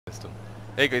System.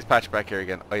 Hey guys, Patrick back here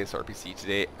again, IESRPC.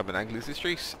 Today I'm in Anglesea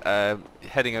Street,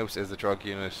 heading out as a drug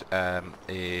unit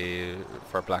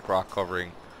for Blackrock,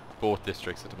 covering both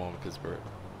districts at the moment because we're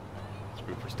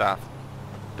screwed for staff.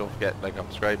 Don't forget, like and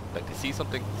subscribe, like to see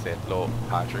something, say hello,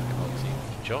 Patrick, and obviously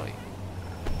enjoy.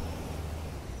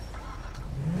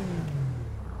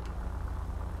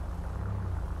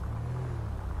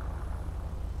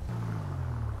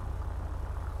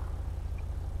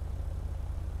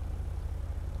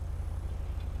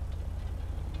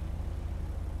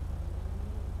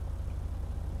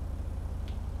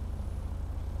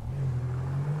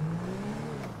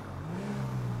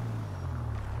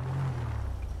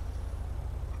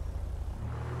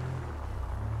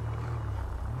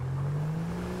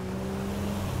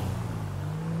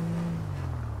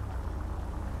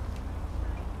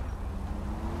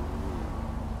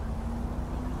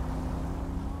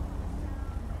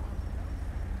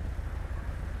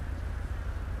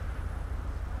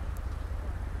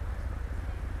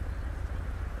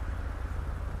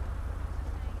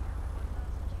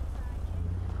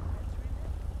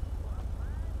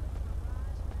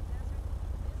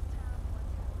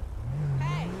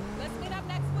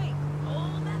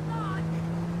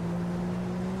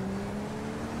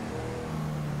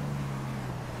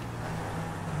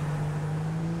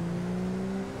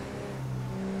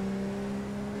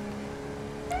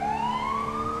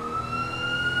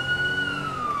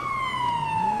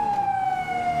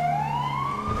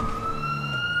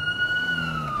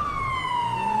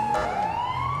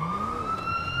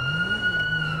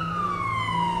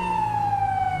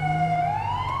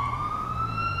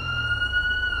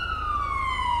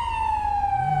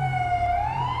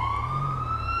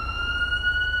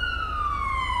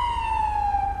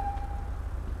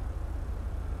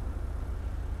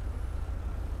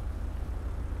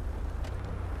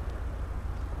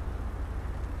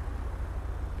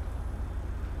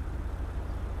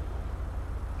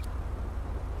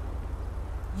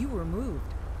 You were moved.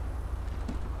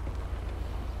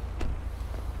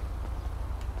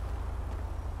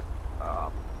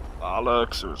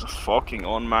 Bollocks, it was a fucking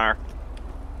unmarked.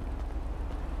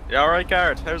 Yeah, alright,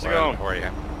 Garrett, how's it going? How are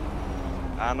you?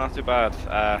 Not too bad,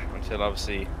 until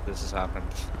obviously this has happened.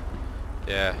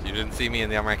 Yeah, you didn't see me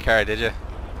in the unmarked car, did you?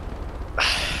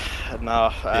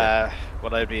 No, Yeah.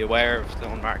 what I'd be aware of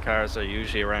the unmarked cars are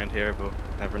usually around here, but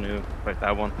never knew about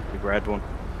that one, the red one.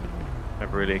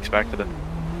 Never really expected it.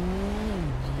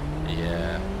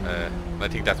 Yeah, I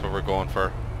think that's what we're going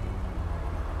for.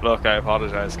 Look, I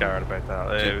apologise, Garrett, about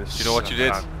that. Do you know what you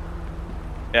did?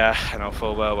 Yeah, I know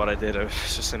full well what I did. I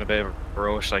was just in a bit of a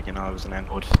rush, like, you know, I was in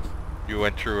Enwood. You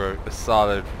went through a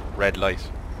solid red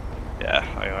light. Yeah,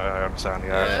 I understand,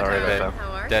 Garrett, sorry about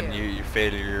that. Then you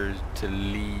failure to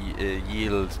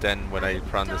yield then when I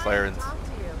put on the sirens.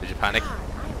 Did you panic?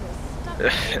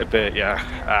 A bit,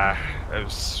 yeah.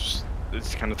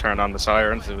 It's kind of turned on the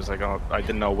sirens. It was like, oh, I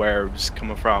didn't know where it was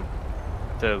coming from.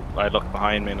 Till I looked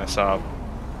behind me and I saw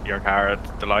your car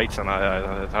at the lights, and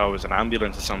I thought it was an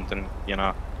ambulance or something, you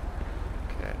know.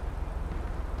 Okay.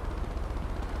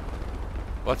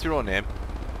 What's your own name?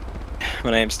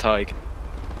 My name's Tig.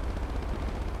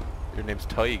 Your name's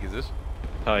Tig, is it?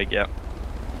 Tig, yeah.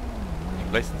 You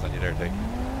have license on you there, Tig?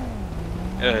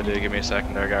 Yeah, do give me a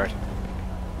second there, Garrett.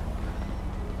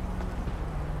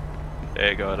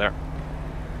 There you go, there. No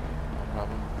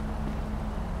problem.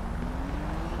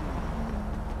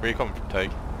 Where are you coming from,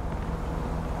 Tig?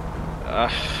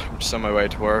 I'm just on my way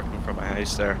to work. I'm from my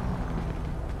house there.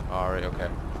 Alright, okay.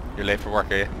 You're late for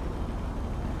work, are you?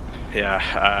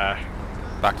 Yeah,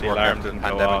 Back to the work alarm after the didn't go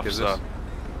pandemic, off, is so it?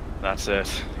 that's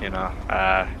it, you know.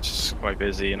 Just quite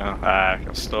busy, you know.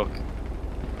 Got stuck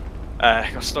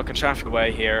in traffic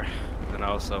away here, and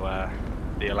also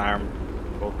the alarm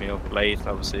woke me up late,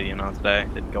 obviously, you know, today.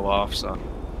 Didn't go off, so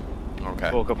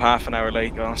Okay. woke up half an hour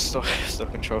late, got stuck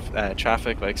in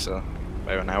traffic, like, so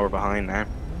about an hour behind now.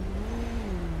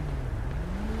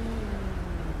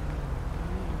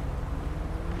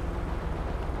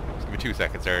 Give me 2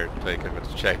 seconds there, Tig. I'm going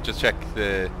to just check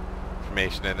the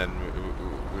information and then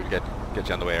we'll get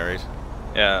you on the way, alright?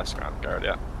 Yeah, that's grand, Garrett,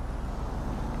 yeah.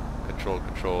 Control.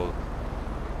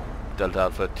 Delta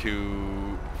Alpha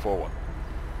 241.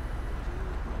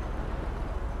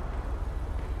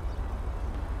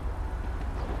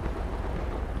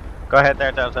 Go ahead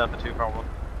there, Delta Alpha 241.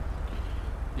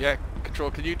 Yeah, Control,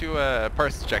 can you do a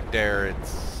person check there?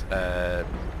 It's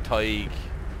Tig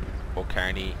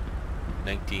O'Carney,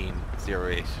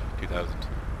 1908-2000.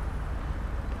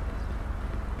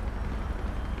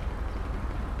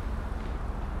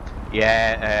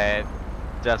 Yeah,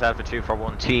 Delta Alpha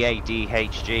 241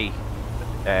 TADHG.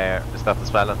 Is that the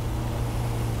spelling?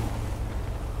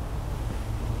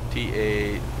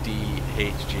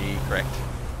 T-A-D-H-G, correct.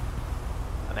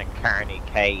 And then Kearney,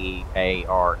 Kearney,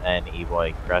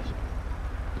 correct?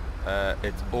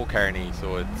 It's O'Kearney,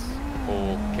 so it's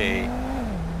O-K,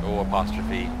 O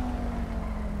apostrophe,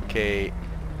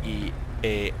 K-E-A-R-N-Y.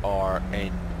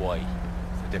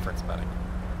 It's a different spelling.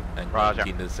 And Roger.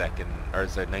 19 of the second, or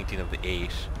sorry, 19 of the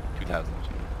 8, 2000.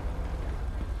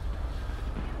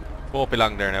 Won't be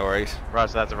long there now, alright?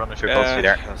 Roger, that's a runner through close to you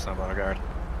there. That's not bad, guard.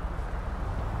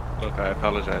 Look, I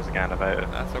apologise again about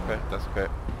it. That's okay, that's okay.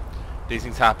 These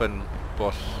things happen,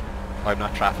 but I'm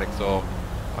not traffic, so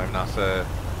I'm not,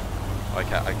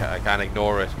 I can't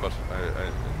ignore it, but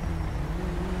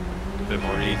A bit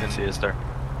more leniency, is there?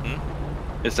 Hmm?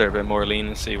 Is there a bit more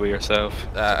leniency with yourself?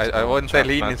 I wouldn't say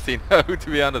leniency now, to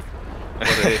be honest.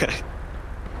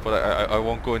 But, I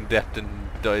won't go in depth and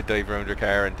dive around your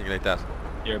car and things like that.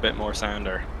 You're a bit more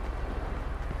sounder.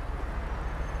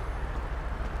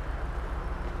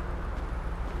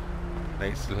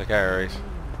 Nice little car, right?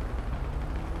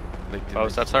 Oh,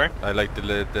 is that sorry? I like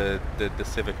the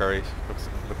Civic, alright. Looks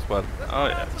well. Oh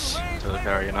yeah, it's a little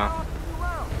car, you know.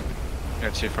 You're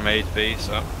two from A to B,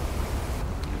 so.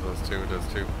 Those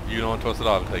two. You known to us at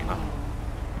all, I think, no?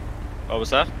 What was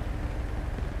that?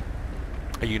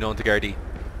 Are you known to Gardaí?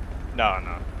 No.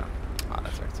 Ah,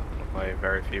 that's right. So. By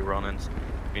very few run-ins.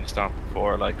 Been stopped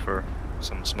before, like for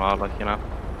some small, like, you know.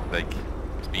 Like,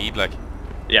 speed, like?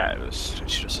 Yeah, it was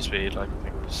just a speed, like I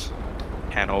think it was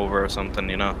 10 over or something,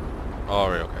 you know. Oh,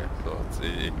 right, okay. So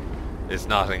it's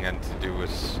nothing and to do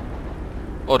with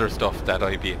other stuff that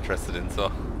I'd be interested in,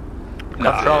 so.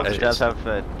 Control it does is. have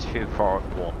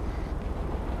 241.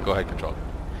 Go ahead, control.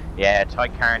 Yeah, Ty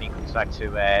Kearney comes back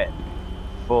to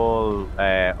full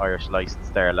Irish license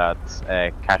there, lads.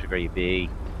 Category B.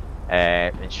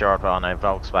 Insured on a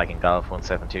Volkswagen Golf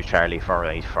 172 Charlie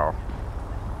 484.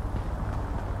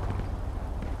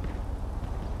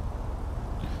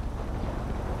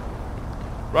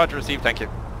 Roger, received, thank you.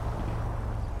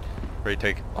 Right,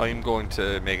 take. I'm going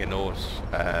to make a note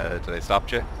that I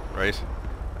stopped you, right?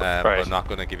 Right. I'm not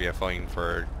going to give you a fine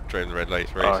for driving the red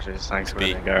light, Oh, right? jeez, thanks for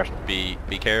be, being guard. be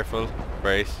careful,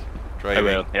 right? I Driving.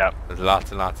 will, yeah. There's lots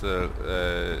and lots of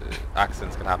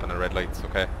accidents can happen at red lights,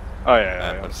 okay? Oh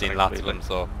yeah, I've seen lots of them,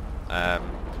 so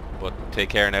but take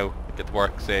care now, get to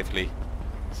work safely.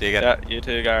 See you again. Yeah, you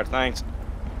too, guard, thanks.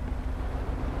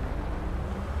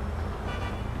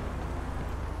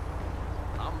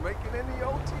 I'm making any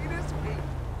OT this week.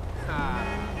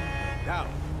 No.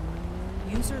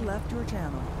 User left your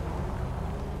channel.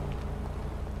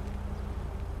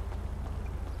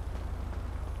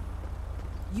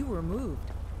 You were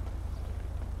moved.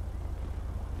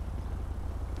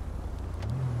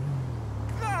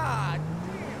 God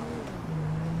damn.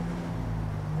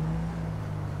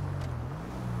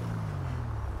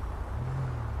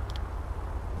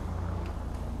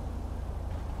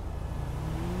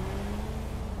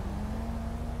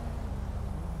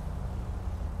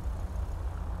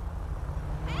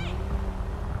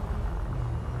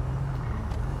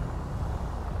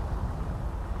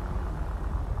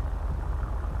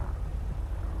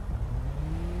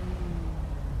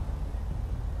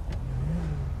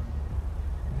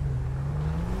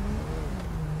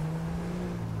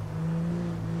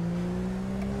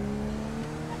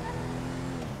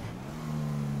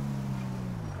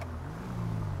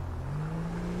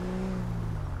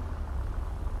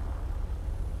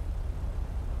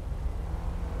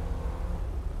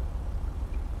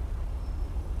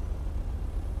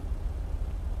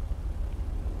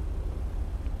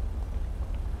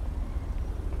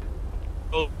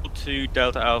 Go to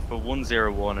Delta Alpha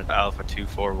 101 and Alpha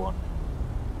 241.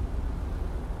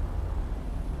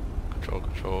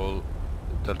 Control.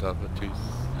 Delta Alpha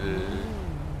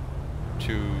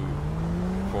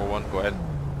 241, go ahead.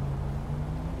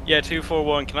 Yeah,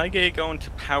 241. Can I get you going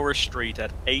to Power Street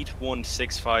at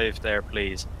 8165 there,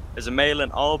 please? There's a male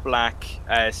in all black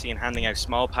seen handing out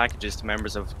small packages to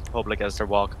members of the public as they're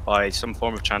walking by. Some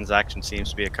form of transaction seems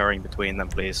to be occurring between them,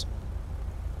 please.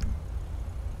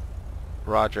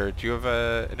 Roger, do you have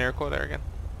an air code there again?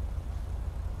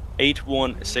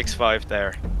 8165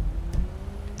 there.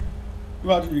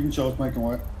 Roger, you can show us making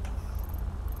way.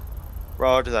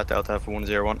 Roger that, Delta Alpha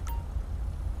 101.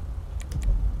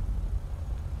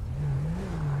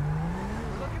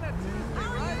 Looking at Tuesday,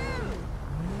 right?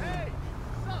 Hey,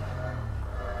 what's up?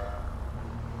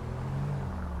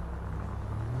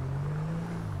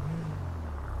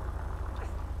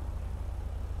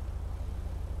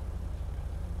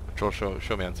 Control,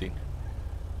 show me on scene.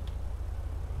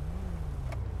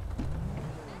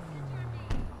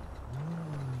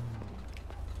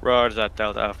 Roger that,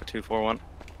 Delta Alpha 241.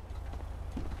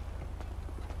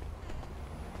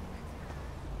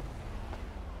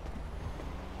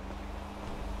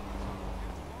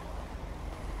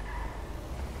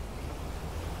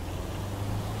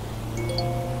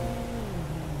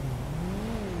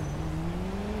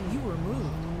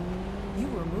 moved. You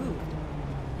were moved.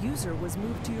 User was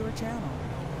moved to your channel.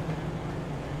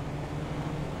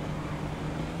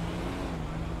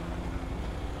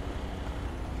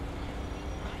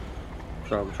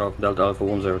 Control, Delta Alpha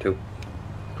 102.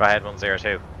 Go ahead,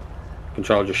 102.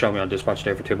 Control, just show me on dispatch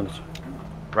there for 2 minutes.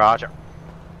 Roger.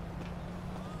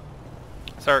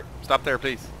 Sir, stop there,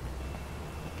 please.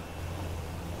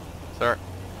 Sir.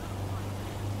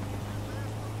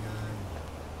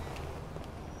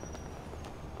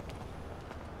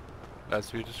 As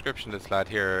to your description, this lad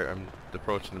here, I'm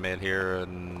approaching the male here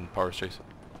in Power Street.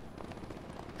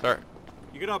 Sir.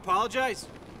 You gonna apologize?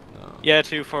 No. Yeah,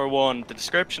 241. The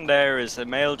description there is a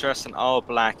male dressed in all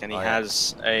black, and he Oh, yeah.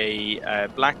 has a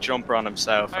black jumper on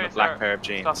himself and a black pair of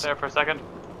jeans. Stop there for a second.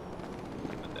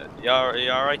 You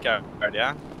alright, guard?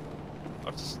 Yeah.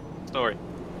 What's the story?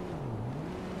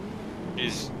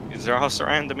 Is there all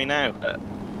surrounding me now?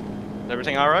 Is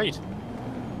everything alright?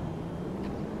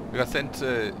 We got sent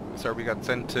to, sir,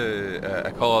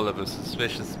 a call of a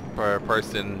suspicious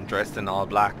person dressed in all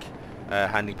black,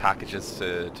 handing packages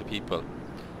to people.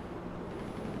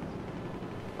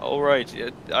 Oh right,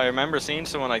 yeah, I remember seeing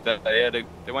someone like that. Yeah,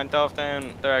 they went off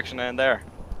down direction down there.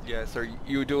 Yeah, sir,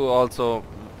 you do also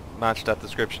match that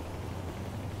description.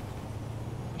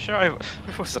 Sure, I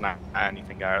wasn't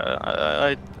anything,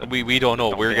 guard. We don't know.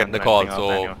 Don't We're think getting the I'm call, anything so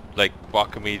else anyway. like,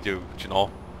 what can we do? Do you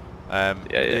know? Yeah,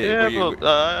 were you-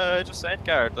 well, I just said,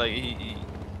 guard. Like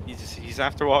he's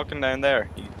after walking down there.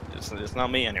 It's not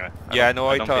me anyway. Yeah, no,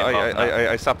 I don't thought feel involved in that.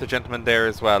 I stopped the gentleman there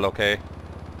as well. Okay,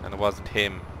 and it wasn't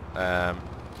him.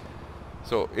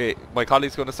 So my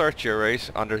colleague's going to search you,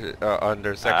 right?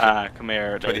 Under section Come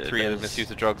here. 23 of the Misuse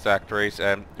of Drugs Act, right?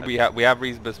 We have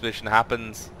reasonable suspicion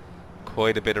happens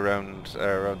quite a bit around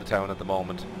the town at the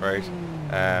moment, right?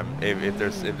 If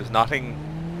there's nothing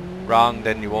wrong,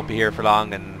 then you won't be here for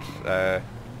long, and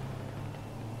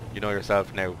you know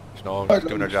yourself now. You know, just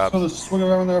doing our jobs. So just swing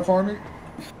around there for me.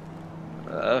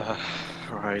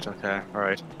 Right. Okay. All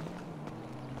right.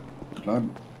 Lad.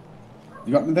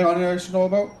 You got anything on here I should know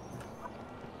about?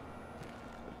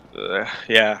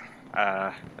 Yeah.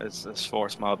 There's 4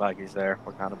 small baggies there.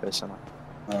 What kind of business?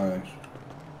 Alright.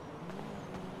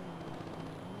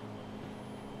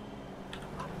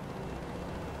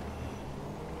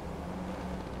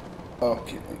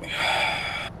 Okay.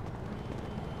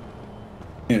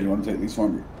 Yeah, you want to take these for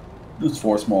me? Just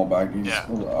 4 small baggies. Yeah.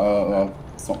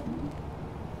 Something.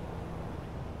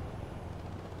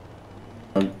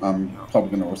 I'm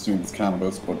probably going to assume it's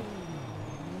cannabis, but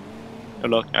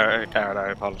Look, Garrett,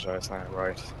 I apologise now.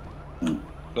 Right.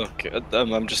 Look,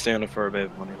 I'm just doing it for a bit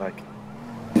of money, like.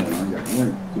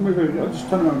 yeah, just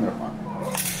turn around there, man.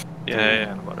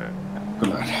 Yeah, no bother. Good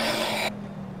lad.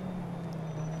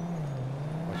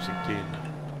 What you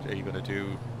thinking? Are you gonna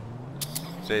do?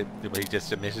 Say he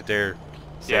just admitted they're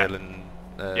Yeah. selling.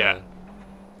 Yeah.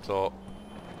 So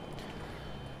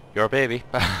your baby.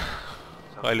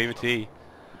 I leave it to you.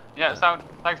 Yeah, sound.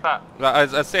 Thanks, Pat. Well,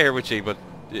 I'd stay here with you, but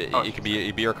Oh, it could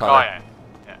be your Oh, collar.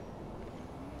 yeah.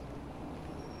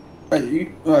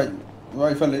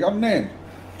 Right, fella, you got a name?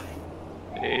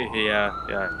 Yeah.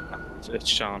 It's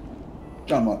Sean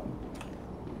John what?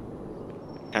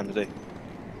 Kennedy.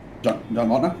 John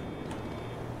what now?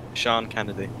 Sean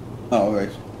Kennedy. Oh,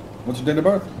 right. What's your date of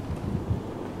birth?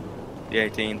 The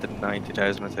 18th of 9,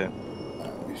 2002.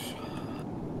 Right.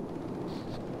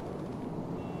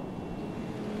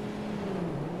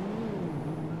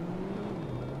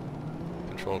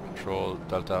 Control,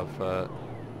 Delta Alpha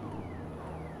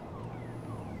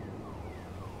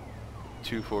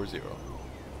 240.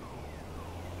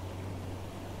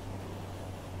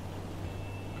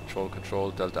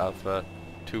 Control, Delta Alpha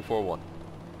 241.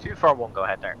 241, go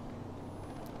ahead there.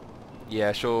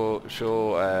 Yeah, show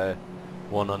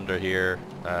one under here,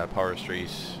 Power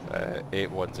Street,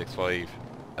 8165.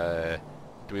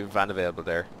 Do we have a van available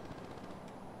there?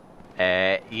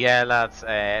 Yeah, lads,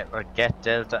 we'll get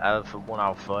Delta Alpha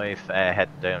 105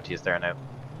 heading down to you there now.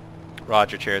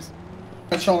 Roger, cheers.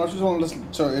 Hey, Sean, I just want to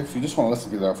listen. So, if you just want to listen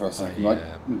to me there for a second, yeah.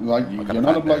 you're kinda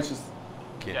not fan obliged to.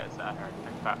 Yeah, it's that.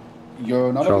 Thanks, Pat.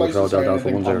 You're not Control, obliged to say Delta Alpha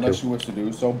anything 102. unless you wish to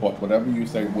do so. But whatever you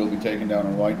say will be taken down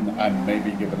in writing and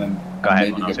maybe given in. Go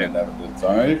ahead, maybe 102. given in evidence.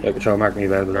 All right. Yeah, Control, mark me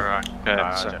available there. Alright. Okay,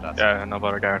 Roger, lads. yeah, no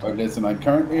bother, Garrett. Right, listen, I'm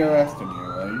currently arresting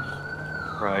you, right?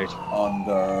 Right.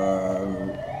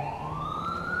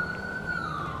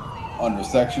 Under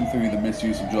Section 3 of the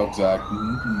Misuse of Drugs Act,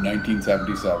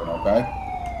 1977. Okay.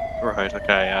 Right,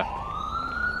 okay, yeah.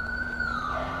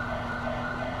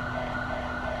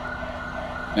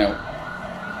 Now,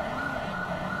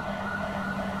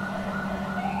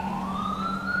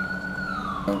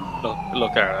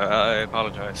 Look, I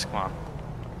apologise. Come on.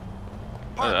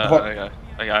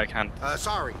 I can't.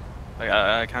 Sorry.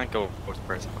 I can't go to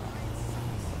prison.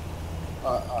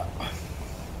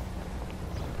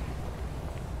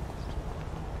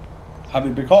 Have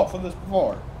you been caught for this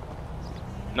before?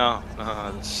 No,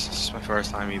 this is my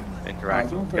first time even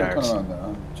interacting Don't with turn guards. around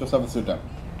there. Just have a sit down.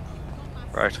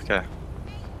 Right, okay.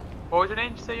 What was your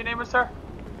name? Did you say your name was, sir?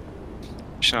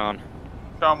 Sean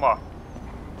Sean what?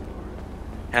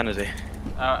 Kennedy,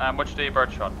 And what's your day of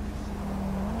birth, Sean?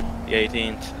 the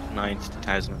 18th, 9th,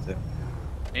 2002.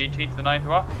 18th to 9th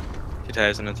what?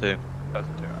 2002.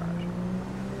 2002,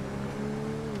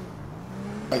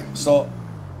 alright. Right, so,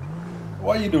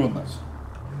 why are you doing this?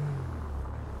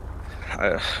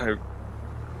 I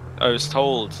was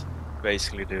told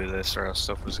basically to do this or else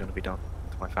stuff was going to be done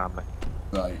to my family.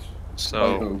 Right. By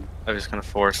So who? I was kind of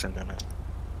forced into it.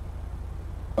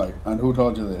 Right, and who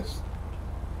told you this?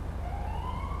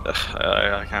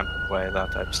 I can't put away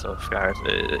that type of stuff, guard.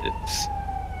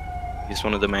 He's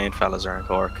one of the main fellas around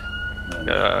Cork.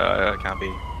 I can't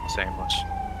be saying much.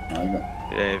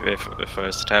 If I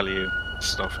was to tell you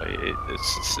stuff,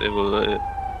 it'll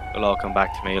all come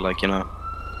back to me, like, you know.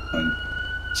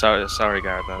 Sorry,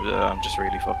 guard. I'm just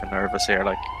really fucking nervous here.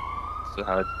 Like,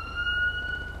 I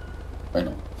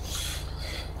know.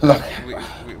 Look.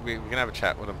 We can have a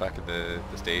chat with him back at the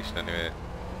station anyway.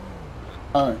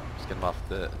 Alright. Just get him off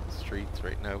the streets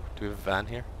right now. Do we have a van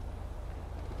here?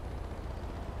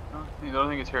 No, I don't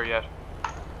think it's here yet.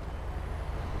 We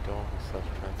don't. We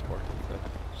self-transport instead.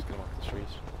 Just get him off the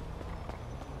streets.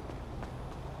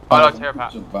 Oh, no, it's here,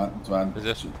 Pat. It's van. Is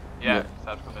it? Yeah, it's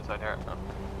have to come inside here.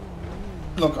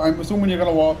 Look, I'm assuming you're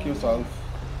gonna walk yourself.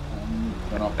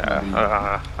 You're not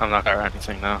gonna I'm not or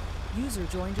anything now. User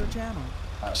joined your channel.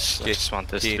 Just want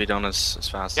this to be done as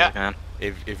fast as I can.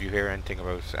 If you hear anything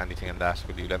about anything in that,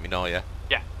 will you let me know, yeah?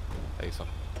 Yeah. Hey, son.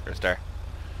 You're a star.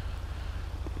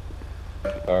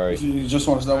 Alright. You just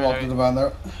want to start walking to the van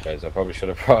there? Guys, I probably should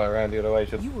have brought it around the other way.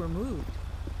 You were moved.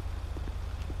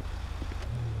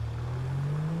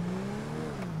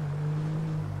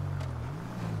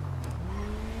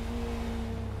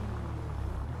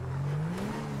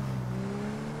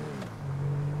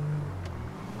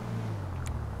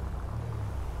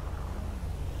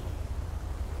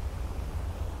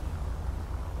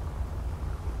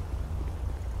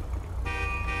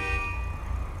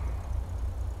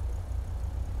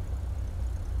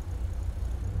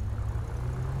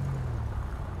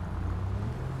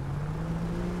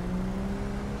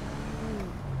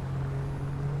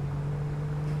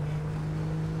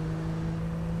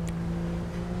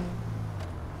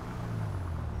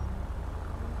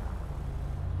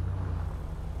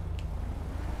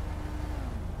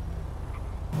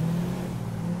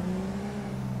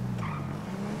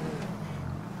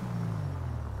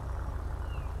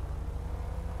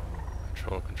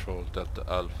 Control Delta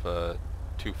Alpha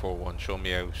 241, show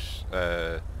me out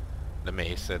the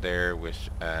Mesa there with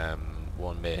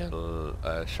one male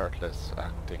shirtless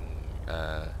acting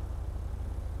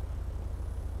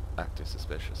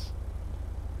suspicious.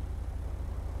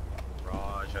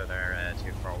 Roger there,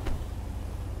 2-4.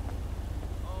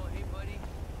 Oh, hey, buddy.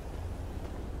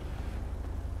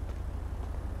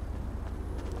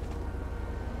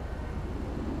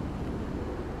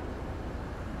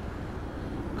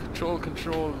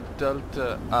 Control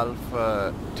Delta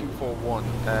Alpha 241.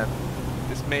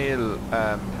 This male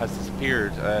has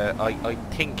disappeared. I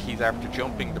think he's after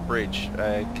jumping the bridge.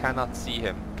 Cannot see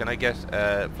him. Can I get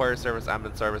fire service,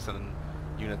 ambulance service, and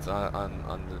units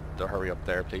on the hurry up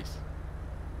there, please?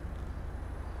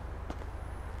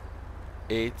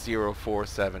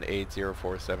 8047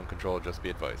 control. Just be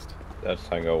advised. That's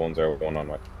Tango 101 on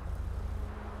way.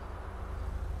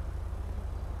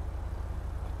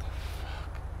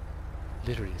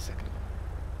 Literally a second ago.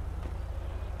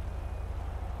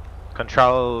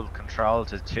 Control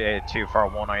to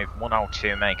 241. I have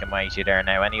 102 making way to you there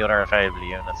now. Any other available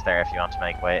units there if you want to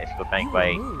make way? If you could make You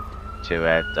way were moved. to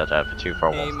Delta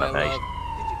 241 Hey, my location. love.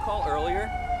 Did you call earlier?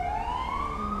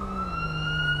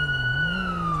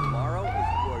 Tomorrow is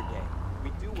your day. We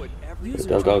do whatever you User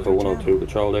Delta joined Alpha your 102, channel.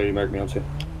 control there, you mark me on to.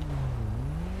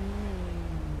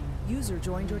 User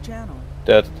joined your channel.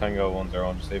 Delta Tango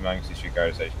 101, just leave Anglesea Street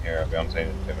Guard Station here, I'll be on scene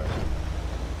in 2 minutes.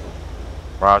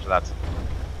 Roger that. Man,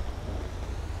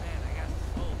 I got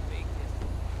so big this.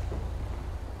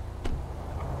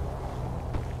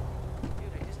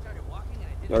 Dude, I just started walking and I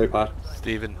didn't. Sorry, Pat.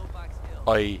 Stephen, No box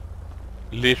still. I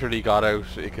literally got out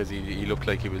because he looked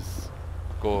like he was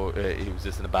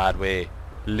just in a bad way.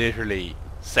 Literally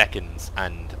seconds,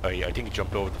 and I think he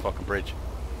jumped over the fucking bridge.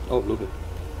 Oh, look it.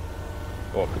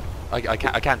 Oh, good.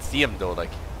 I can't see him though, like.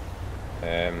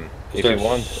 If you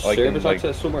want, I can service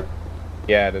access somewhere?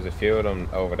 Yeah, there's a few of them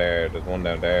over there. There's one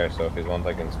down there. So if you want,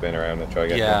 I can spin around and try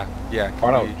get Yeah, them. yeah.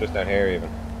 Or no, just down here even.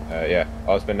 Yeah,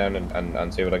 I'll spin down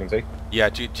and see what I can see. Yeah,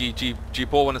 do you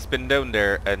both want to spin down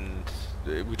there and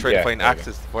we try to find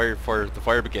access for the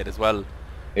fire brigade as well.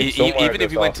 Even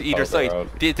if you went to either side.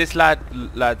 This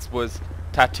lads was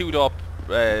tattooed up.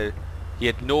 He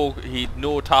had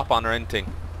no top on or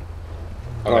anything.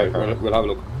 Alright, we'll have a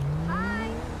look.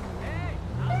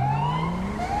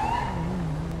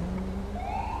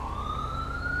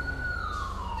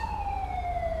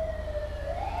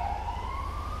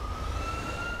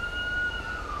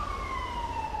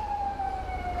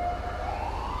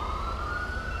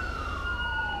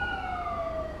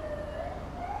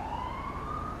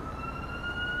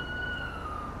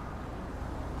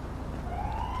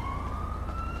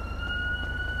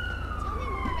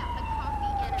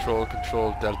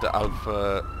 Control Delta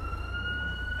Alpha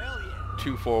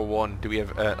 241. Do we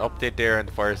have an update there in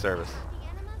the fire service?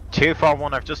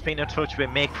 241, I've just been in touch with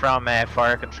Mick from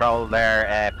Fire Control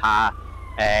there, Pa,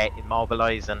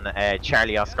 immobilising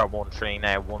Charlie Oscar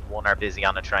 1311 are busy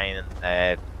on a training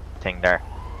thing there.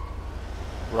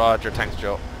 Roger, thanks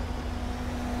Joe.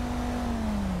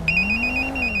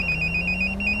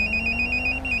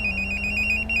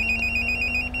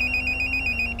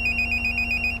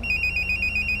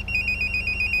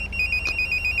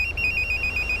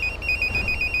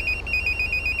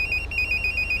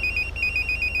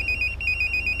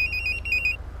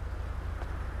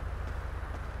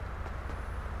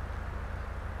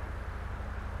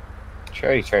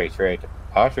 Cherry.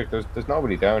 Patrick, there's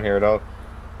nobody down here at all.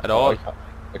 At all?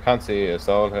 I can't see a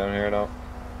soul down here now.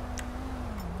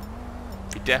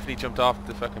 He definitely jumped off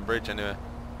the fucking bridge anyway.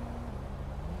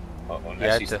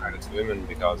 Unless he started swimming,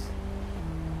 because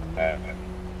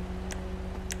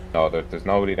no, there's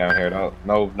nobody down here at all.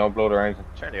 No blood or anything.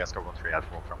 Charlie Oscar 13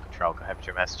 Alpha 1 from Control, can I have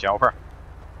your message over?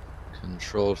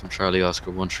 Control from Charlie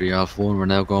Oscar 13 Alpha 1, we're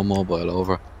now going mobile,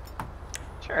 over.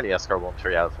 Charlie Oscar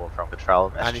 13 Alpha 1 from Control,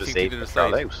 message received,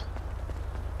 Control out.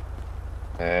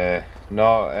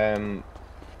 No,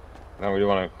 we don't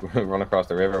want to run across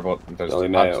the river, but there's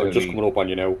I'm just coming up on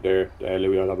you now there,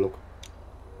 Louis, I'll have a look.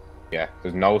 Yeah,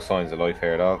 there's no signs of life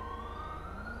here at all.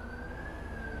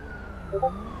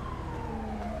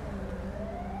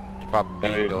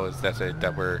 Probably knows that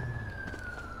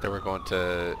we're going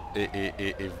to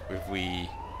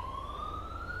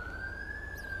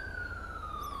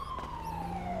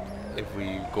if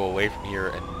we go away from here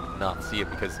and not see him,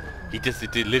 because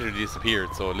it literally disappeared.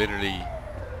 So literally,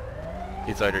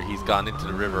 it's either he's gone into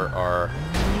the river or.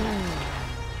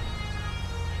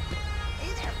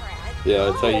 Yeah,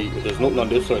 I'd say there's nothing on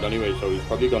this side anyway, so he's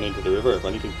probably gone into the river if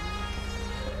anything.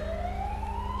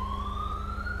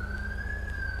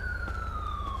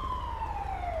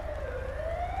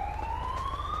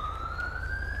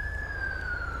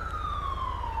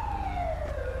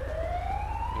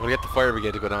 We'll get the fire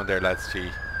brigade to go down there, lads.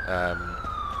 We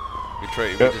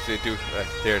just do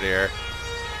there they are.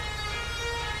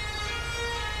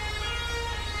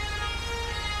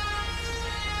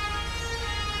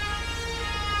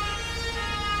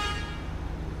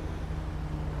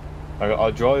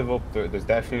 I'll drive up. There's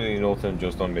definitely nothing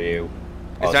just under you.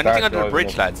 Is there anything under the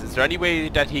bridge, lads? Is there any way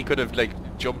that he could have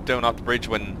jumped down off the bridge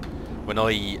when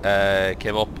I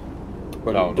came up?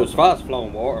 Well, no, there's fast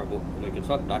flowing water, but it's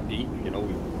not that deep. You know,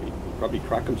 he'd probably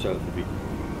crack himself if he.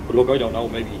 But look, I don't know.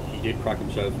 Maybe he did crack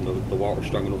himself, and the water's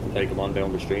strong enough to take him on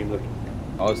down the stream.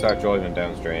 I'll start driving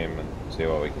downstream and see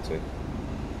what we can see.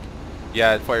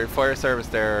 Yeah, fire service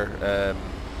there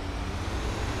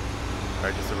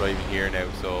are just arriving here now,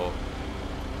 so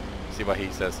see what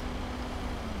he says.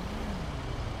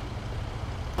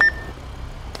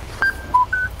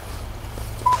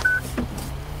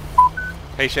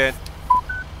 Hey Shane.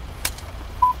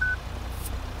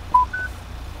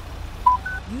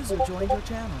 User joined your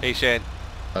channel. Hey Shane.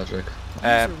 Patrick.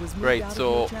 Right,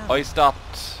 so I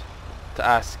stopped to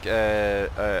ask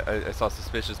I saw a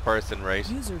suspicious person, right?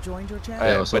 User joined your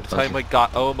channel. By the time I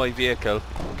got out of my vehicle,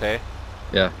 okay?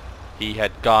 Yeah. He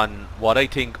had gone, what I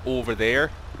think, over there.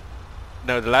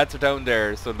 Now the lads are down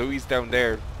there, so Louis down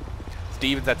there,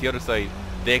 Stephen's at the other side.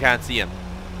 They can't see him.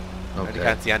 Okay. They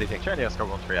can't see anything. Charlie Oscar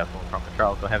 13 Alpha 1 from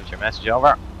Control, go ahead with your message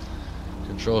over.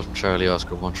 Control from Charlie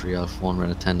Oscar 13 Alpha 1, we're in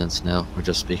attendance now. We're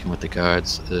just speaking with the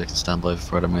guards. Stand by for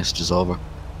further messages, over.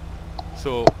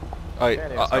 So, I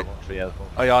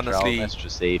honestly, message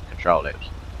received, Control out.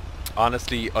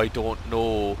 Honestly, I don't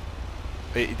know.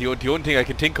 The only thing I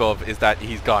can think of is that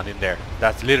he's gone in there.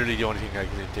 That's literally the only thing I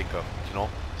can think of, you know?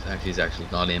 He's actually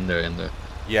gone in there.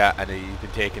 Yeah, and he's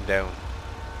been taken down.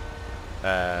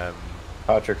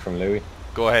 Patrick from Louis.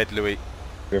 Go ahead, Louis.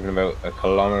 Driven about a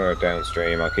kilometre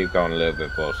downstream. I'll keep going a little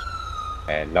bit, but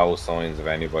no signs of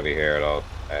anybody here at all.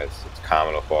 It's calm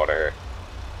enough water here.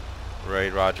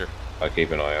 Right, Roger. I'll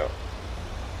keep an eye out.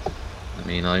 I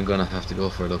mean, I'm gonna have to go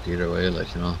for a look either way,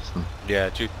 like, you know. So. Yeah,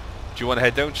 do you want to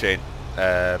head down, Shane?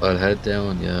 I'll head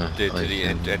down, yeah. To the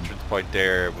entrance point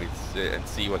there and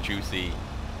see what you see.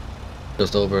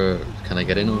 Just over, can I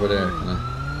get in over there? Can I?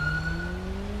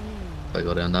 If I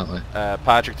go down that way.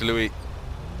 Patrick to Louis.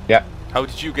 Yeah. How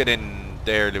did you get in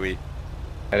there, Louis?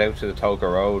 Head out to the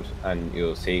Toker Road and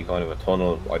you'll see kind of a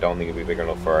tunnel. I don't think it'll be big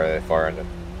enough for a fire engine.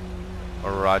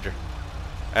 Or Roger.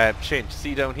 Shane,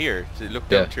 see down here. Look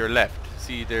down to your left.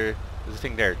 See there's a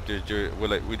thing there.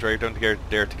 Will we drive down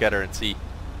there together and see?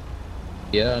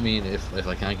 Yeah, I mean, if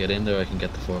I can't get in there, I can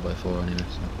get the 4x4 anyway.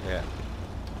 So. Yeah.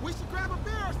 We should grab a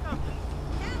beer or something.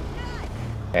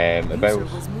 About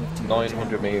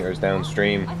 900 meters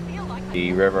downstream,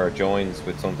 the river joins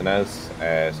with something else.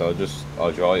 So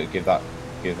I'll drive, give that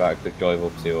a quick drive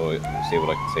up to see what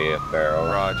I can see up there.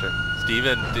 Over. Roger.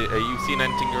 Stephen, are you seeing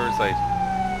anything your side?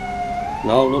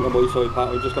 No, not on my side, Pat.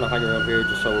 I'm just going to hang around here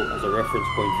just so as a reference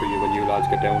point for you when you lads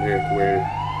get down here to where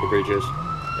the bridge is.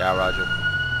 Yeah, Roger.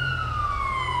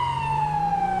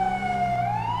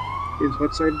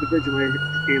 What side of the bridge am I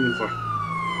aiming for?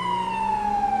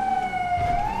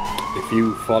 If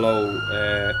you follow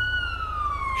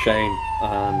Shane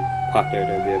and Pat there,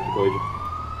 they'll be able to guide you.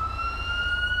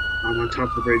 I'm on top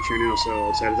of the bridge here now, so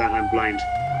outside of that I'm blind.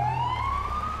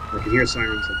 I can hear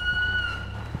sirens.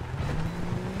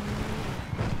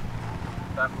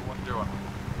 Time for 101.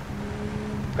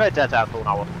 Go ahead, Delta Alpha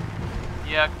 101.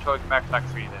 Yeah, control Mark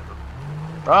Tax 3 then.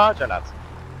 Roger, lads.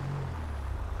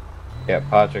 Yeah,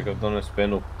 Patrick, I've done a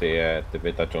spin up the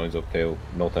bit that joins up to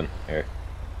nothing here.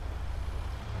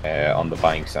 On the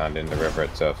banks and in the river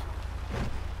itself.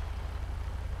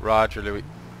 Roger, Louis.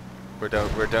 We're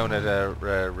down at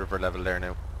river level there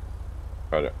now.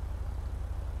 Roger.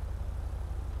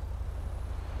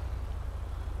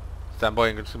 Stand by,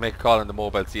 I'm going to make a call on the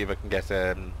mobile, see if I can get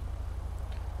an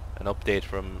update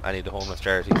from any of the homeless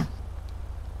charities.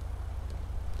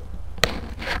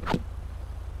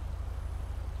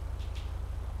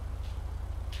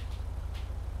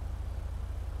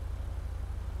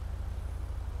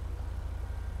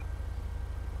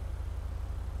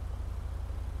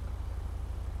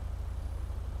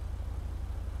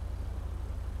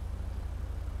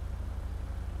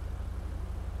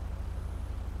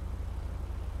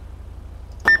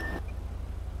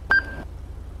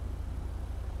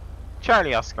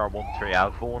 Charlie Oscar 13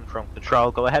 Alpha 1 from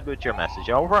Control, go ahead with your message,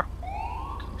 over.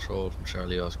 Control from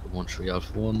Charlie Oscar 13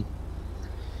 Alpha 1.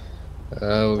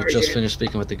 We've just finished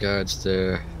speaking with the guards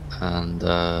there, and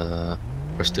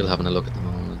we're still having a look at the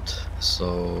moment,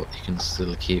 so you can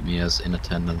still keep me as in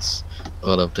attendance.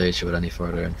 I'll update you with any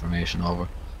further information, over.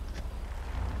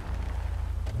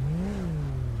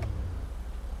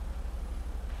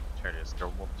 Charlie Oscar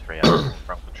 13 Alpha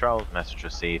from Control, message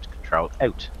received, Control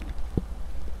out.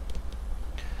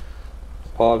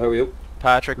 Paul, how are you?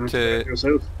 Patrick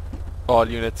to all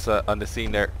units on the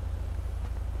scene there.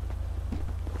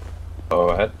 Go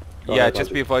ahead. Yeah,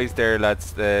 just be advised there,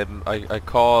 lads. I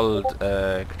called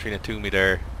Katrina Toomey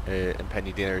there in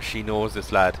Penny Dinner. She knows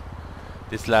this lad.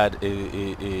 This lad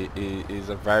is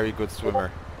a very good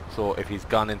swimmer. So if he's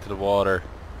gone into the water,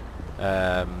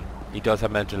 he does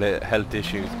have mental health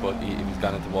issues, but if he's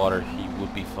gone into the water, he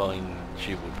would be fine,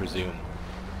 she would presume.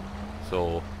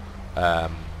 So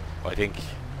I think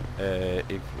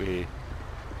if we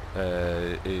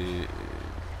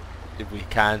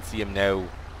can see him now,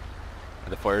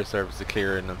 and the fire service is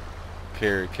clearing him,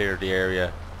 clear the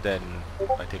area, then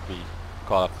I think we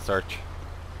call off the search.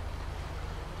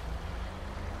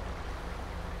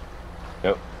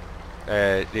 Yep.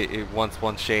 Once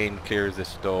Shane clears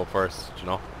this though first, you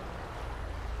know.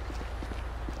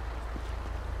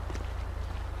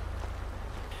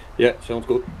 Yeah, sounds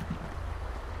good.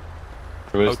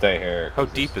 We'll stay here. How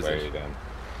deep is it?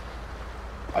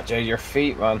 Oh, Jay, your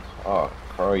feet, man. Oh,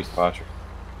 Christ, Patrick.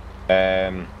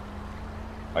 I'd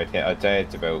say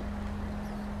it's about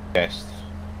chest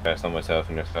on myself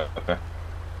and yourself. Okay.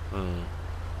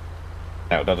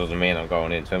 Now that doesn't mean I'm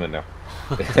going in swimming now.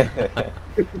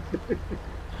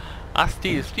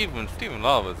 Stephen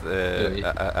Law was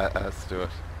asked to do it.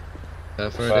 How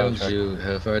far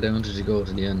down did you go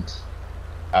to the end?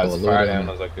 As far down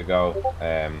as I could go.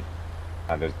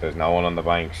 And there's no one on the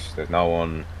banks. There's no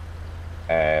one.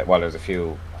 Well, there's a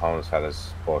few homeless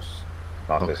fellas, but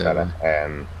not this fella.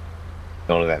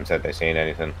 None of them said they seen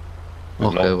anything.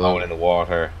 There's no one in the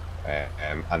water,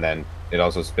 and then it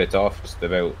also splits off just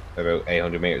about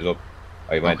 800 meters up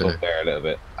I went Okay. up there a little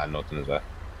bit and nothing as well.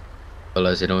 Well,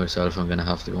 as you know yourself, I'm gonna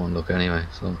have to go and look anyway.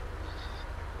 So,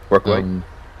 Work away.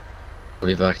 I'll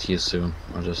be back to you soon.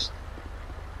 I'll just.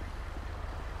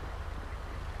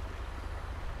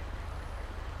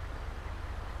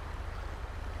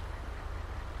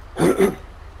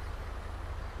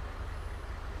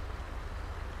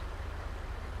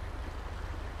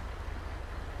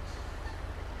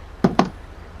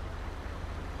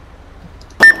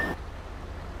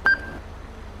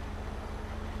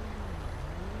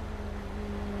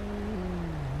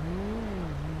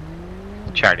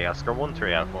 Charlie Oscar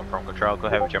 1-3 Alpha from Control, go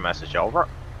ahead with your message, over.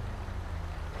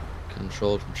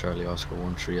 Control from Charlie Oscar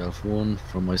 1-3 Alpha 1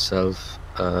 from myself.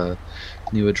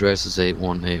 New address is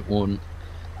 8181.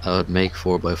 Make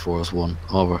 4x4 is 1.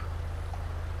 Over.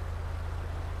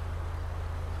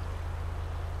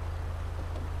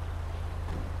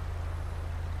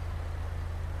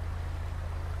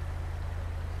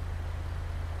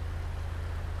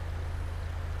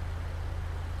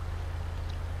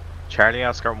 Charlie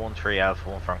Oscar 1-3 Alpha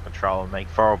 1 from Control, make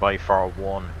 4x4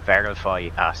 1, verify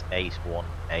at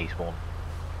 8181.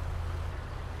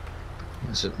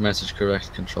 Is it message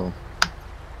correct, Control?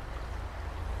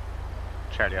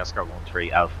 Charlie Oscar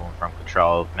 1-3 Alpha 1 from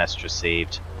Control, message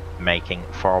received, making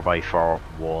 4x4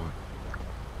 1.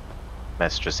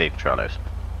 Message received, Control out.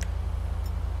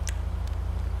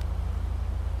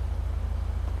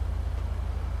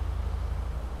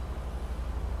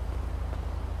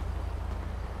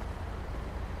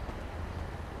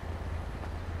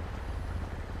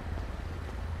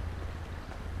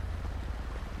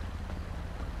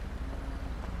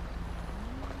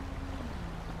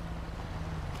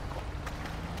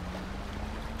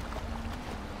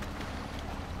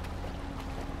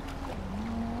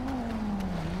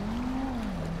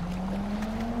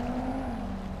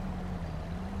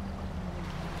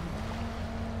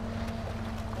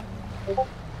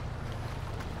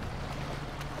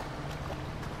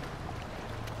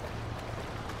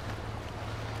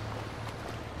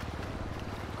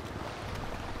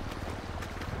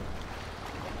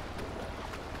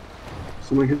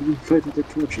 Someone can fight with the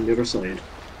torch on the other side.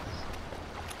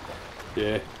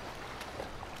 Yeah.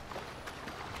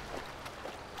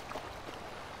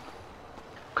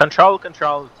 Control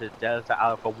to Delta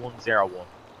Alpha 101.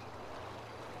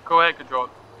 Go ahead, Control.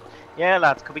 Yeah,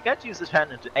 lads, could we get you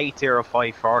attendant to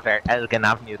 8054 there, Elgin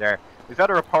Avenue there? We've had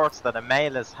reports that a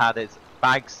male has had his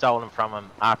bag stolen from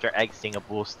him after exiting a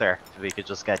bus there. If we could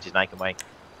just get you making way.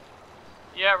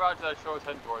 Yeah, roger that. Show us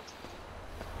heading towards.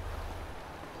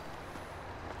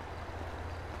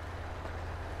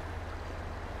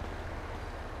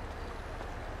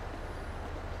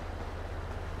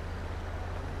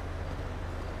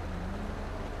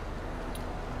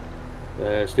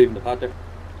 Stephen, the Pat there.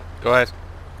 Go ahead.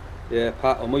 Yeah,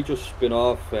 Pat, I might just spin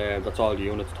off. That's all the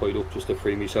units tied up just to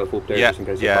free myself up there, Yeah, just in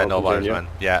case. yeah, no bother, man.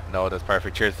 Yeah, no, that's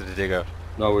perfect. Cheers to the dig out.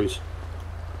 No worries.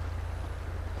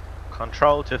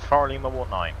 Control to 4 Lima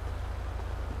 19.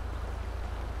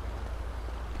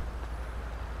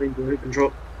 Go ahead,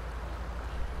 Control.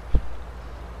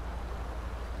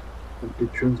 That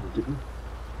did transmit, didn't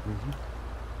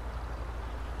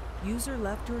it? User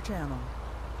left your channel.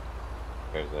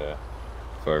 There's a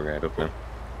fire grade up now.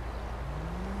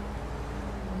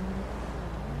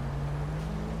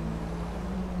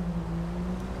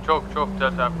 Control,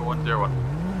 Delta Alpha 101.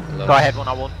 Go ahead,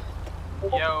 101.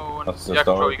 Yo, That's the yeah,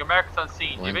 Control, story. you can mark it on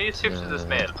scene. Do you have any description of this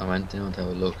mail? I went down to have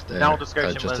a look there. No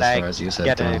description, just we'll as far as you said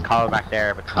get a down. call back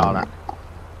there, but call back.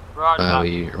 Roger that.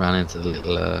 We ran into the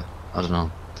little, I don't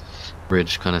know,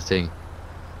 bridge kind of thing.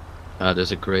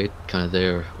 There's a grate kind of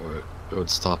there where it would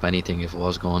stop anything if it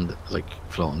was going, like,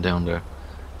 floating down there.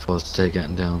 If I was to take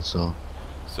it down, so...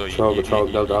 So if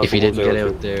you didn't get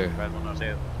out there... Red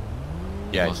 102.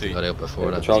 Yeah, must so have got out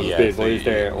before that. Charles Yeah, has been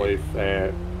so advised there.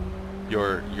 I've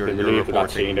you're been relieved of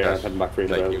that scene there, heading back for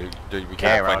the like, we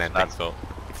can't find anything, so...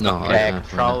 It's No, not I can't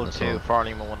Control find it at to all. 4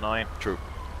 Lima 19. true.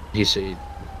 He said,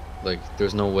 like,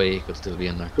 there's no way he could still be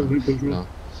in that car. No.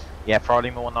 Yeah, 4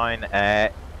 Lima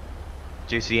 19.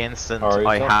 Due to the incident, Alright,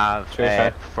 I sir. have Cheers,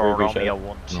 sir. for We appreciate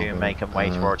Romeo it. 12 No, making way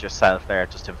uh, towards yourself there,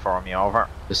 just to inform you over.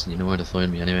 Listen, you know where to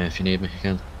find me anyway. If you need me, you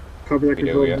can. Copy that, We do,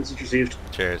 Control. yeah. Message received.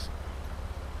 Cheers.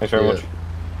 Thanks very Yeah. much.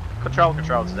 Control to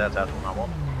Delta 101.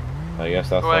 I guess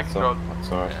that's Go ahead,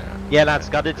 that's alright. Yeah, lads,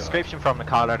 got a description from the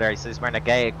caller there. He says he's wearing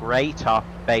a grey top,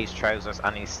 beige trousers,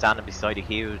 and he's standing beside a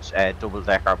huge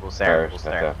double-decker bus there.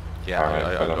 Yeah,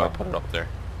 Alright, I'll put it up there.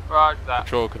 Roger that.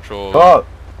 Control. Oh!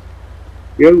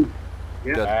 Yo!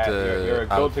 Yeah. That, You're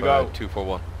good Alpha to go.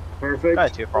 241. Perfect.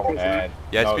 Right, 241.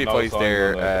 Yeah, to be advised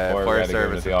there, fire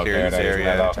service have cleared this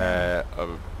area.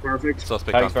 Perfect.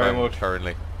 Suspect Thanks on very found much.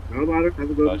 currently. No matter. Have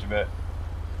a good one. Dodge a bit.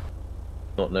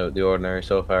 Nothing out of the ordinary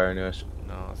so far, anyways.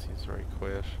 No, it seems very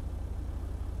quiet.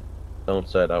 Don't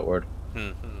say that word.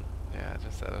 Yeah, I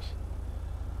just said it.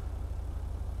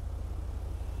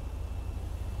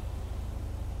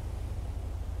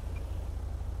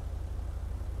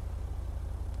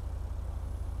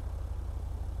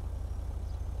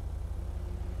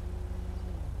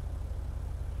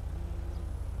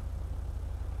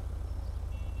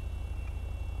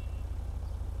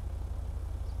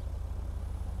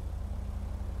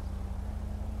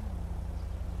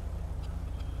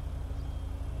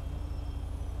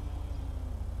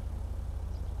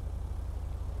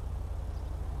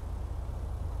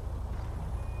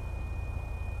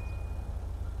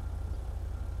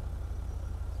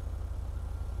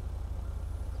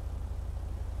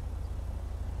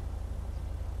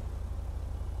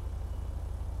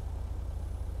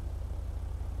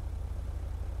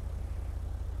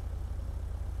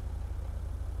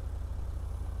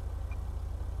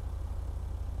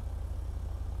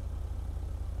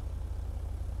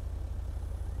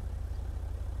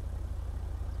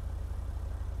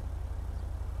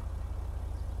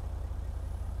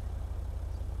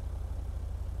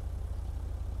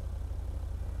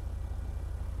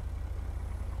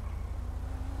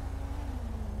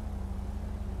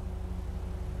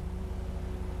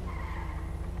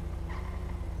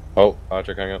 Oh,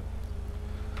 Patrick, hang on.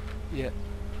 Yeah.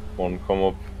 One come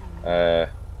up.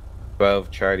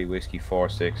 12 Charlie Whiskey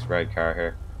 46 red car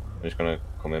here. I'm just gonna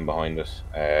come in behind us.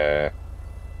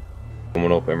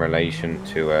 Coming up in relation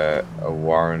to a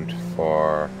warrant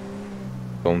for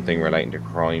something relating to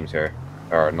crimes here,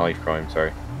 or knife crime,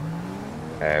 sorry.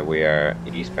 We are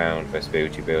eastbound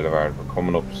Vespucci Boulevard. We're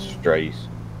coming up straight.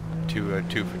 2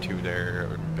 for 2 there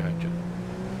behind you.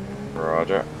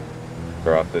 Roger.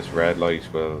 We're at this red light.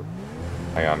 Well,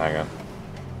 hang on. That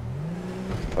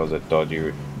was a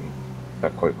dodgy.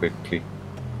 That quite quickly.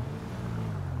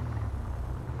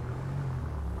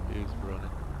 He's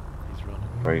running.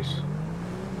 Right.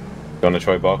 Gonna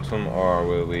try box him, or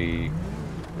will we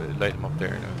light him up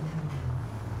there now?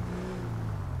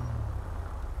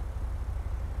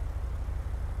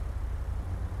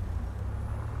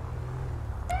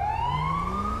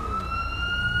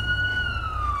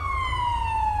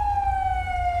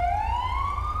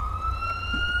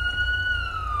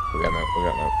 We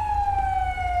got him out.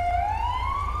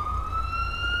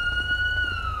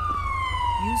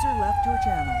 User left your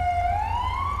channel.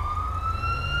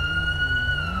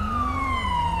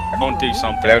 Don't do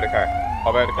something. Get out of the car.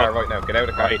 Hop out of the car right now. Get out of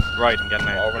the car. Right, I'm getting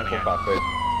out. Over and footpath, please.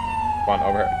 Come on,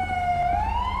 over here.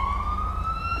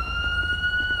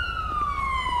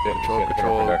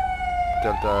 Control.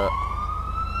 Delta.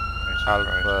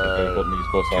 Alpha. Putting these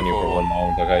buses on you for 1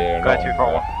 moment, okay? Yeah, Right,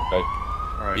 241. Okay.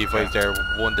 Right, Be advised there,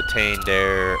 1 detained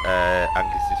there,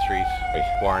 Anglesea Street.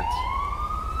 Warrants.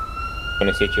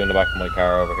 Gonna sit you in the back of my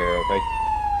car over here, okay?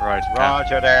 Right.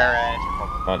 Roger there.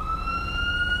 Come on.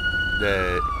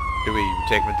 Do we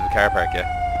take him into the car park, yeah?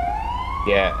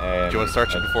 Yeah, Do you want to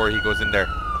search him before he goes in there?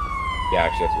 Yeah,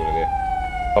 actually that's a good idea.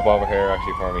 Hop over here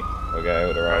actually for me. We'll get out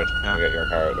of the road. Yeah. We'll get your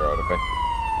car out of the road, okay?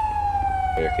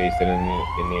 Are your keys still in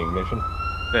the ignition?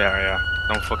 Yeah.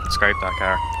 Don't fucking scrape that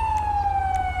car.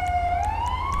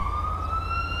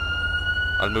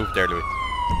 I'll move there, Louis.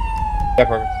 Yeah,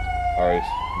 perfect. Alright,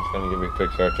 I'm just gonna give you a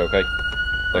quick search, okay?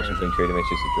 Section 23 to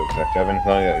misuse of drug search. I have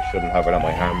anything on you that I shouldn't have it on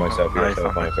my hand myself here, so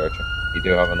I'm searching. You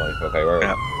do have a knife, okay? Where are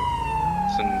you?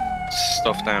 Some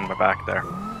stuff down my back there.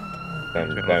 Down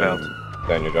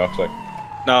your jocks, like?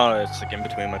 No, it's like in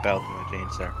between my belt and my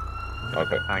jeans there.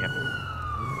 Okay. Hang on.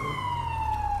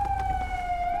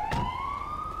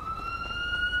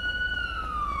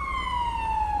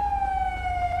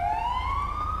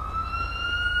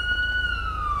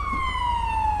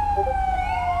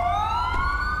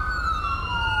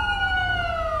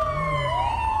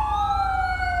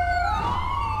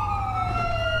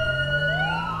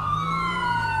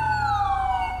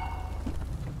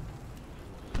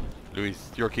 Louis,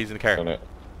 your keys in the car.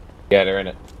 Yeah, they're in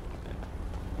it.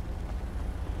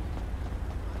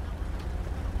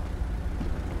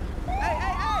 Hey!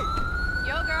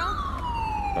 Yo, girl.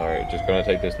 Alright, just gonna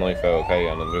take this knife out, okay?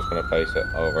 And I'm just gonna place it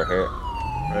over here.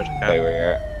 Right, okay. Stay where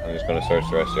you're at. I'm just gonna search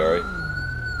the rest of you, alright?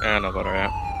 Yeah, no bother,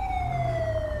 yeah.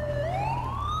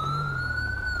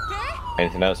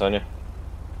 Anything else on you?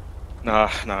 No,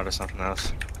 there's nothing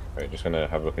else. Right, just gonna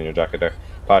have a look in your jacket there.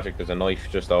 Patrick, there's a knife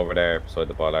just over there beside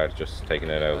the bollard, just taking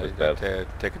it out of his belt.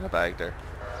 Taking the bag there.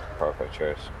 Perfect,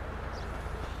 cheers.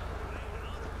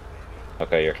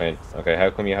 Okay, you're clean. Okay,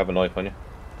 how come you have a knife on you?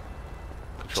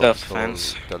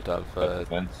 Self-defense. Delta Alpha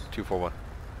 241.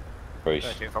 Right.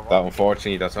 That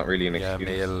unfortunately, that's not really an excuse.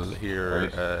 Yeah, male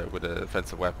here with a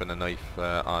offensive weapon, a knife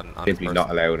on Simply his not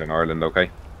person. allowed in Ireland. Okay.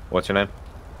 What's your name?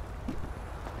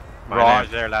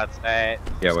 Roger there, lads. Yeah,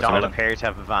 what's your Don't name? appear to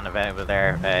have a van available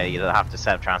there. You'll have to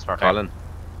self-transport. Colin.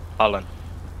 Colin.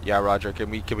 Yeah, Roger. Can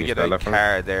we get a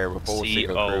car there with both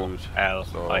single crews?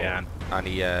 C-O-L-I-N.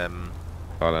 Any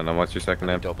Colin, and what's your second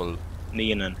name? double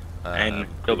Nianan.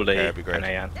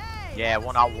 N-double-A-N-A-N. Yeah,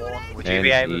 101. Would you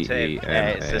be able to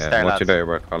assist there, What's lads? your day of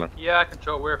birth, Colin? Yeah, I can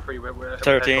show we're free. We're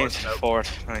 13th,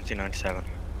 4th, 1997.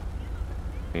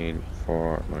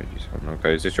 497.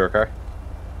 Okay, is this your car?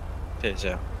 It is,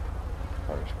 yeah.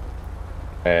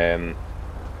 I'm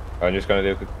just gonna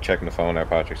do a quick check on the phone there,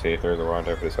 Patrick, see if there's a warrant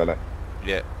out for this fella.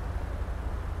 Yeah.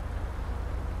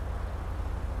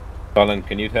 Colin,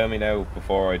 can you tell me now,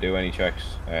 before I do any checks,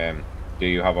 do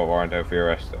you have a warrant out for your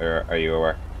arrest, or are you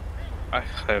aware? I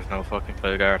have no fucking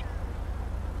clue, guard.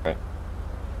 Okay.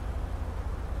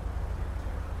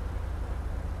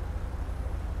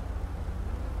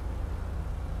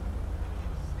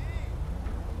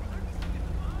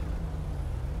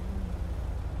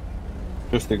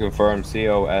 Just to confirm,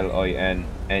 C-O-L-I-N-N-E-E-M-A-N,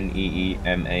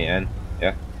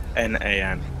 yeah?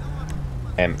 N-A-N.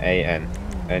 M-A-N.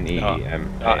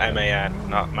 N-E-E-M. Not M-A-N,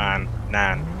 not man,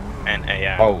 nan.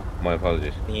 N-A-N. Oh, my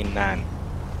apologies. Nan.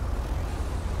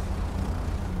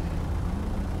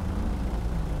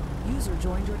 User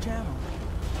joined your channel.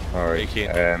 Alright,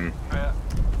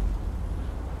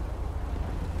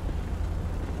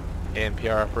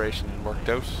 ANPR operation worked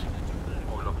out.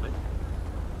 Oh, lovely.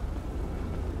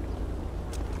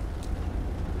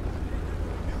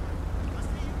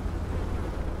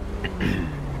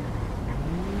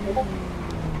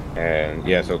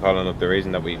 yeah, so Colin, look, the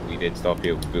reason that we did stop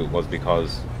you was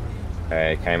because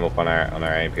it came up on our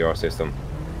NPR system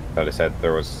that it said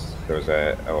there was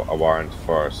a warrant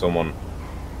for someone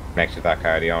next to that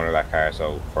car, the owner of that car,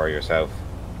 so for yourself.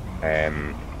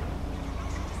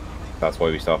 That's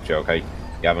why we stopped you, okay?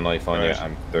 You have a knife on you,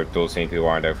 and there does seem to be a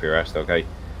warrant out for your arrest, okay?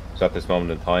 So at this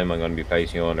moment in time, I'm going to be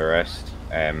placing you under arrest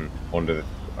under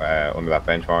that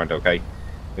bench warrant, okay?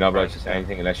 You're not obliged to say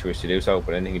anything unless you wish to do so,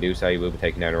 but anything you do say will be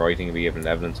taken down in writing and be given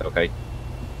evidence, okay?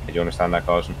 Do you understand that,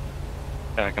 caution?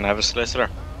 Yeah, can I have a solicitor?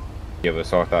 Yeah, we'll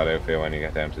sort that out for you when you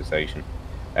get down to the station.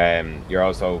 You're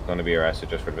also going to be arrested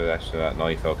just for the possession of that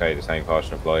knife, okay? The same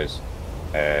caution applies.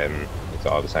 It's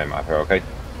all the same matter, okay?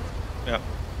 Yeah.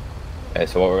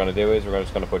 So what we're going to do is we're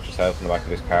just going to put yourself in the back of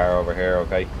this car over here,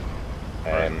 okay?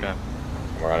 Okay.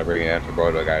 We're going to bring you down to the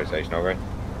Broadway guard station, okay?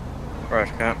 Right,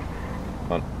 okay.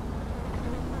 On.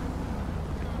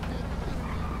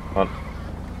 On.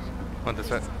 On this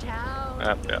way.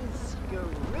 Yeah.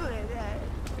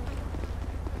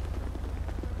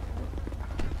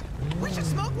 We should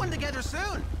smoke one together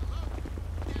soon.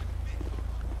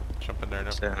 Jump in there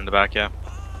now. Stay in the back, yeah.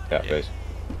 Yeah, please.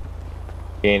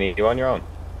 Kenny, you on your own?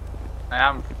 I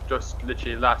am just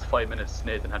literally last 5 minutes.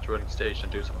 Nathan had to run to the station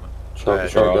and do something. Do you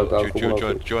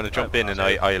want to jump in and I'll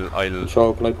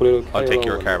take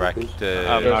your car back.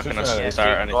 I'm not going to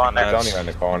start anything. It's only around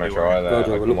the corner, sure.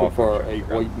 Roger, we're looking for a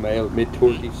white male,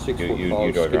 mid-30s, 6 foot tall, you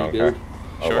drive your skinny own build. car.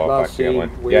 Last seen Yeah,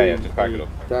 wearing just back it up.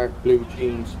 dark blue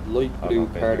jeans, light blue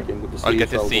cardigan with the I'll get sleeves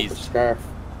this rolled up, a seized. scarf.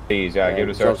 Please, yeah, give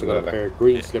it a He's also search. got a pair of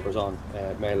green slippers on.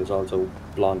 Male is also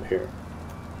blonde hair.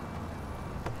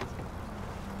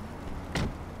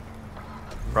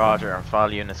 Roger, and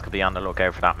fall units could be on the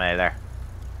lookout for that male there.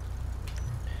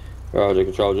 Roger,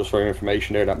 control, just for your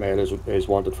information there, that male is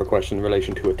wanted for question in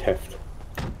relation to a theft.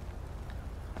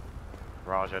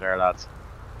 Roger there, lads.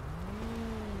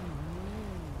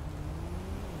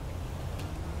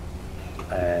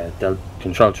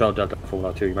 Control Delta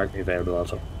 402, you might be available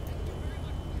also.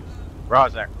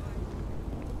 Roger.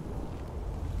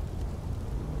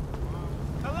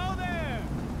 Hello there.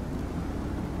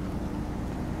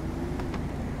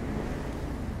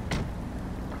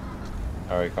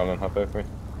 Alright, Colin, hop out for me.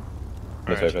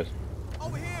 This way, please.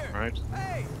 Over here. Right.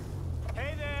 Hey.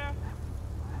 Hey there.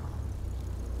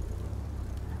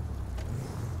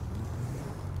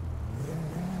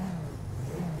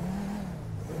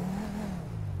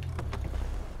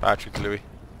 Patrick, Louis.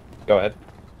 Go ahead.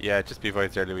 Yeah, just be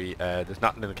advised there, Louis. There's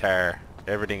nothing in the car.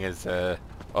 Everything is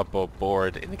up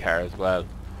aboard in the car as well.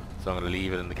 So I'm going to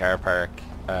leave it in the car park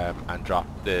and drop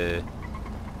the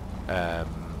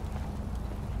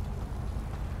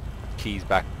keys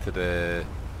back to the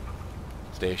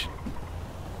station.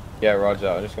 Yeah, Roger,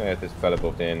 I'm just going to get this fella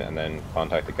booked in and then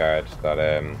contact the guard that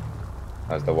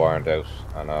has the warrant out,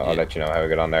 and I'll let you know how we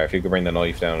get on there. If you could bring the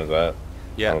knife down as well.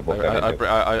 Yeah, I'll book that in.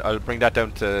 I'll bring that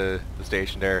down to the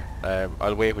station there.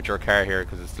 I'll wait with your car here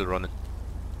because it's still running.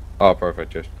 Oh,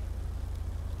 perfect, just.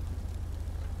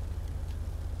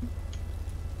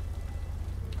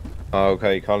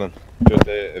 Okay, Colin. Just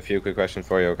a few quick questions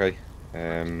for you, okay?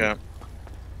 Yeah.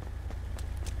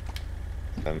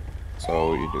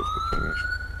 So you do speak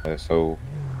English. So,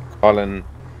 Colin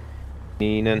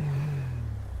Neenan.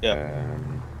 Yeah.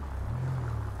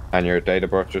 And your date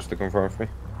of birth, just to confirm for me.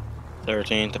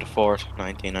 13th to the 4th,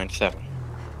 1997.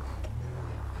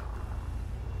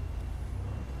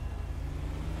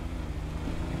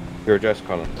 Your address,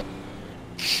 Colin.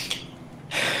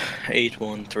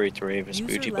 8133 Vespucci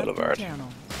User left your Boulevard. channel.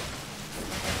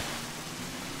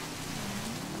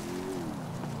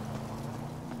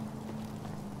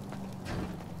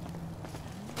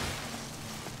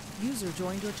 User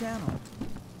joined your channel.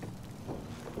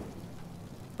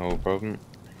 No problem.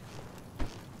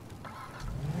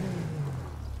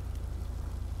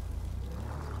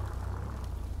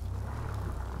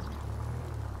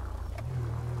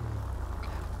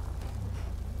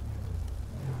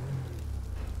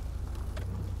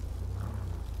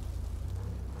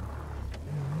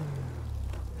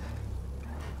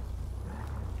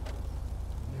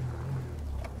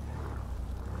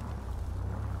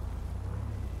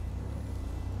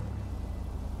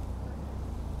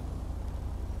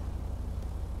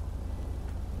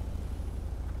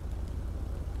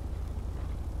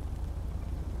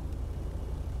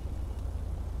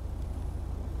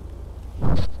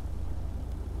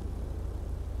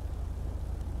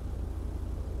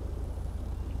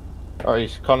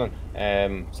 Alright, Colin.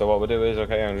 So what we'll do is,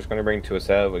 okay, I'm just going to bring to a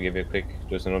cell. We'll give you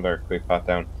another quick pat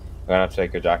down. I'm going to have to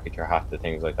take your jacket, your hat, the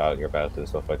things like that, your belt and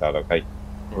stuff like that, okay?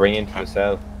 Bring into the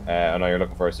cell. I know you're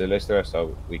looking for a solicitor,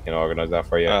 so we can organise that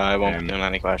for you. I won't be doing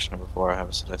any questioning before I have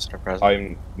a solicitor present.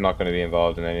 I'm not going to be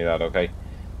involved in any of that, okay?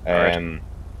 Alright.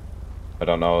 I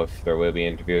don't know if there will be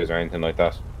interviews or anything like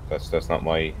that. That's not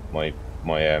my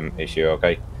issue,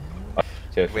 okay?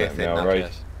 Cheers for letting me know,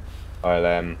 right?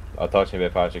 I'll talk to you a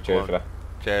bit, Patrick. Cheers for that.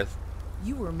 Cheers.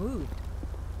 You were moved.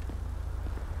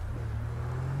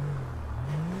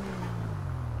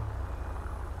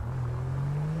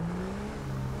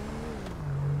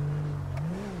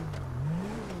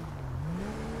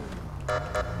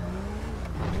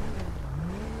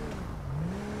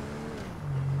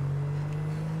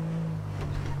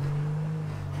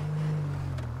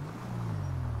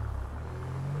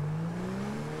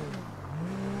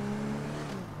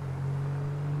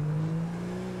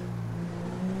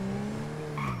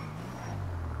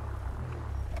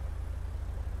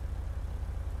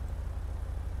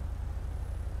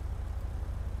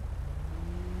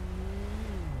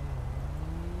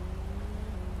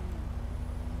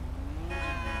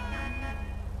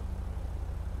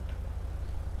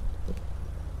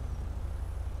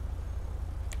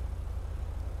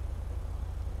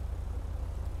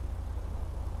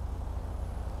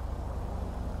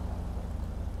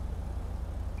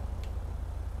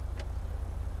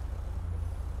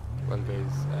 Well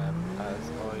guys,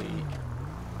 as I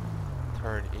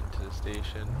turn into the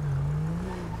station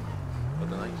for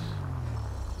the night,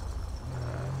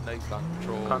 nice long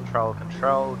patrol.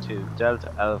 Control to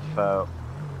Delta Alpha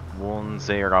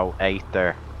 108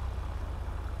 there.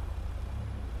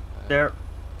 There.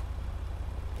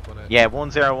 Yeah,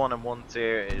 101 and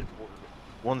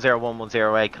 101,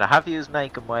 108. Could I have you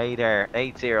making way there?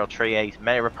 8038.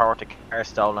 May report a car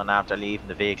stolen after leaving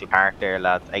the vehicle parked there,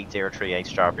 lads. 8038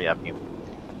 Strawberry Avenue.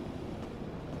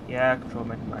 Yeah, control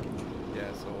making way.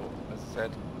 Yeah, so as I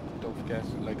said, don't forget,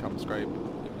 like, comment, subscribe.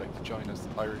 If you'd like to join us,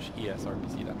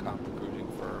 IESRPC.com, recruiting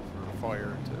for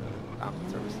fire to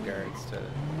ambulance service guards to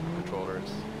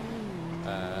controllers,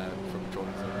 from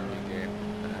controllers around the game.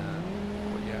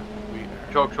 But yeah, we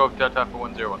are. Truck Delta for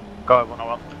 101. Go ahead,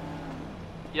 101.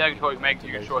 Yeah, you can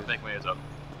short make way as well.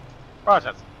 Right,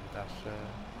 That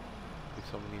with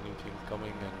so many new things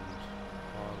coming and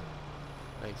all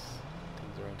nice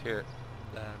things around here.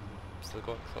 Still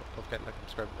going, so don't forget, like and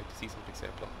subscribe. Like to see something, say,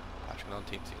 Patrick on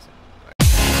team. See you soon.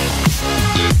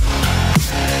 Bye.